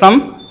characteristic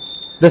from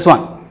this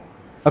one.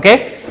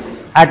 Okay,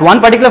 at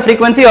one particular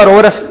frequency or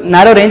over a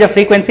narrow range of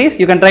frequencies,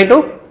 you can try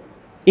to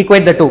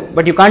equate the two,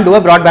 but you can't do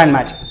a broadband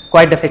match. It's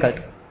quite difficult.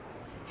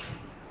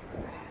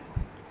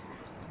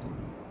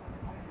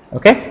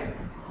 Okay.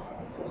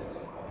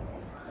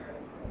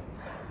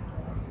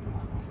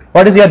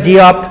 What is your G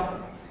opt?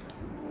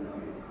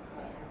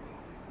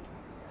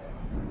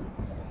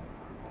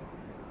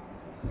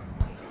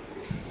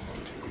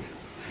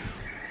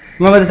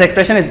 Remember this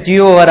expression, it's GU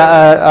over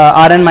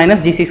Rn minus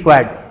Gc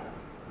squared.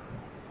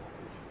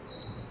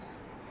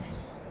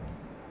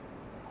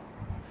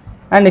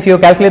 And if you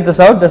calculate this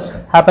out,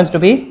 this happens to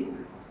be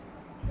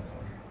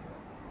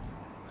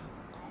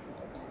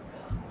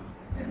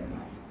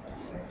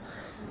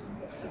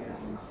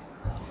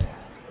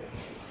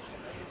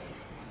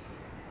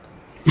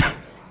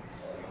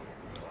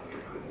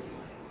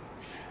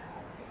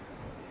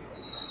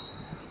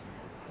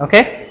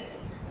okay.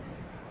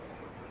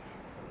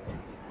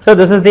 So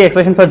this is the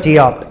expression for G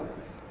opt.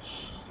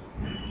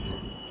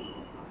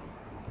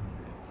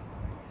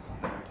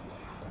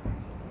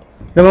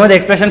 Remember the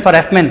expression for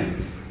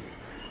Fmin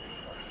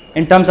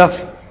in terms of,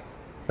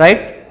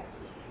 right,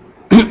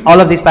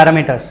 all of these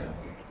parameters.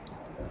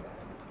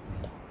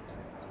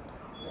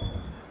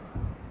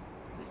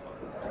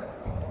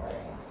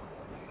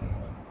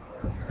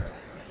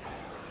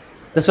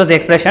 This was the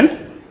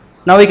expression.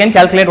 Now we can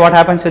calculate what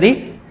happens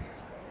to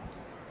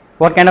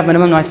what kind of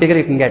minimum noise figure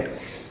you can get.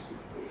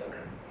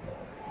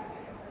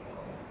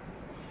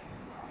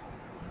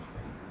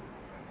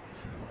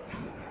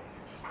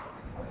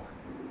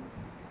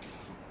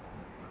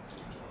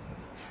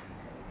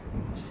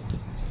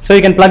 So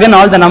you can plug in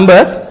all the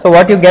numbers. So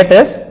what you get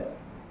is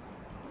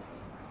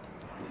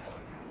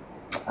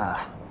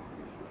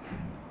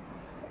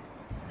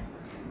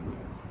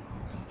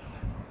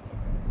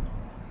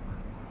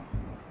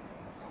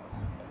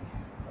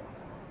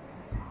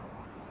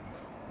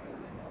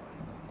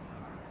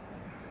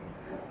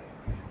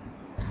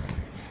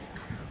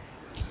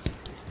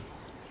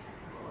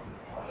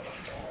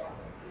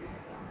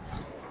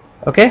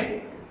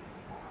Okay.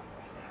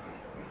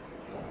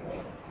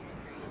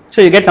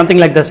 So you get something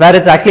like this, where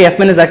it's actually F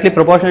min is actually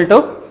proportional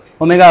to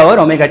omega over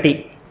omega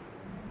t.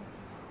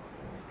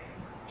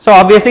 So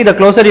obviously the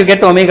closer you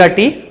get to omega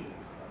t,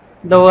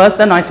 the worse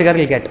the noise figure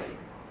will get.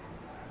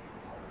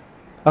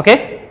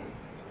 Okay.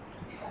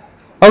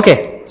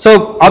 Okay.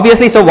 So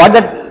obviously, so what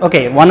that,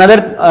 okay, one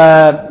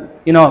other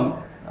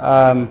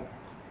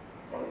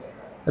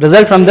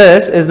result from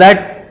this is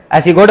that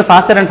as you go to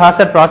faster and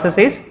faster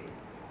processes,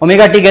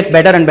 omega t gets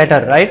better and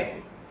better, right,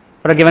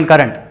 for a given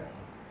current.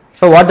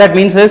 So what that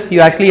means is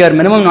you actually, your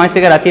minimum noise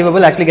figure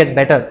achievable actually gets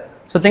better.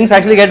 So things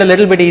actually get a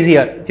little bit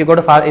easier if you go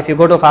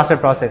to a faster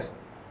process,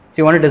 if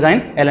you want to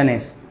design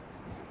LNAs.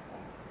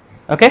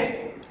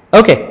 Okay.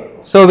 Okay.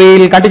 So we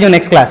will continue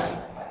next class.